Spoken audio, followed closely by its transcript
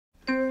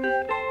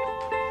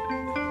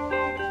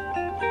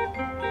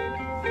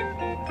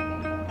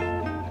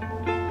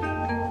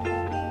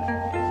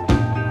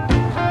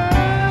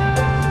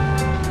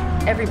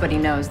Everybody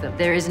knows that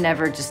there is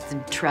never just the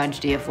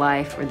tragedy of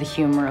life or the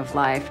humor of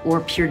life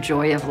or pure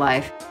joy of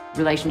life.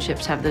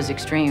 Relationships have those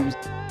extremes.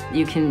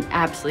 You can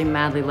absolutely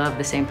madly love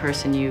the same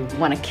person you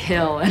want to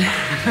kill.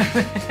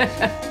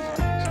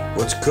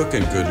 What's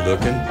cooking, good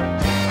looking?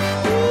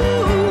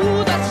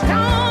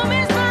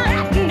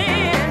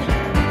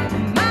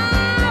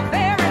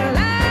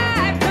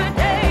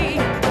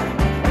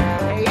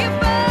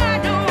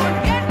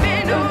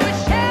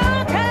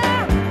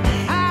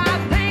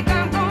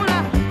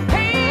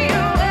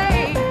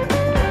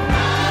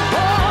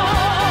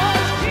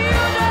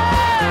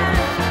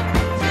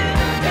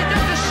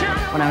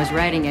 When I was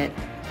writing it,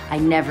 I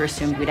never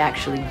assumed we'd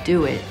actually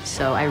do it,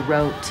 so I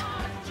wrote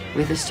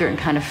with a certain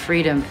kind of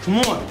freedom. Come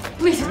on.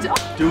 Please don't.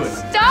 Do it.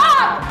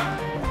 Stop!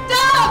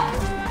 Stop!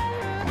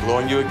 I'm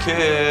blowing you a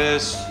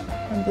kiss.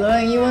 I'm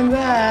blowing you one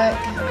back.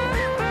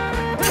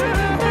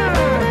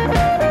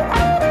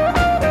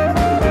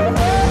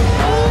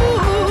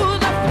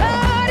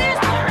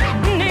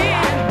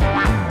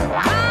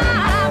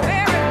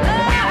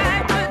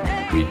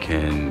 We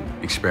can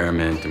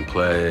experiment and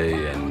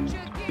play, and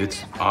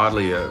it's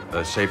oddly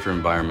a safer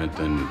environment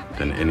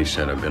than any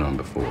set I've been on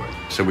before.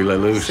 So we let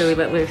loose. So we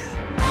let loose.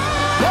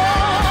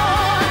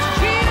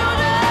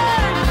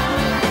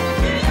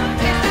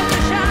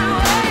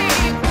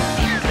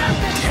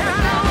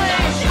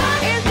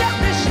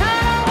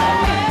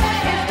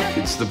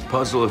 It's the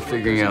puzzle of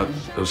figuring out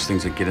those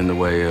things that get in the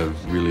way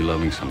of really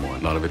loving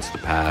someone. A lot of it's the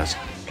past,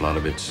 a lot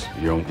of it's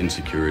your own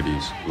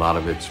insecurities, a lot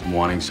of it's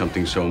wanting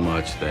something so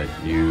much that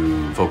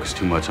you focus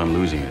too much on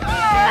losing it.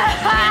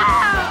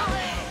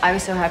 I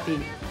was so happy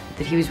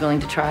that he was willing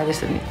to try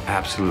this with me.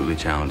 Absolutely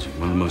challenging.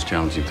 One of the most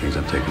challenging things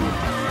I've taken on.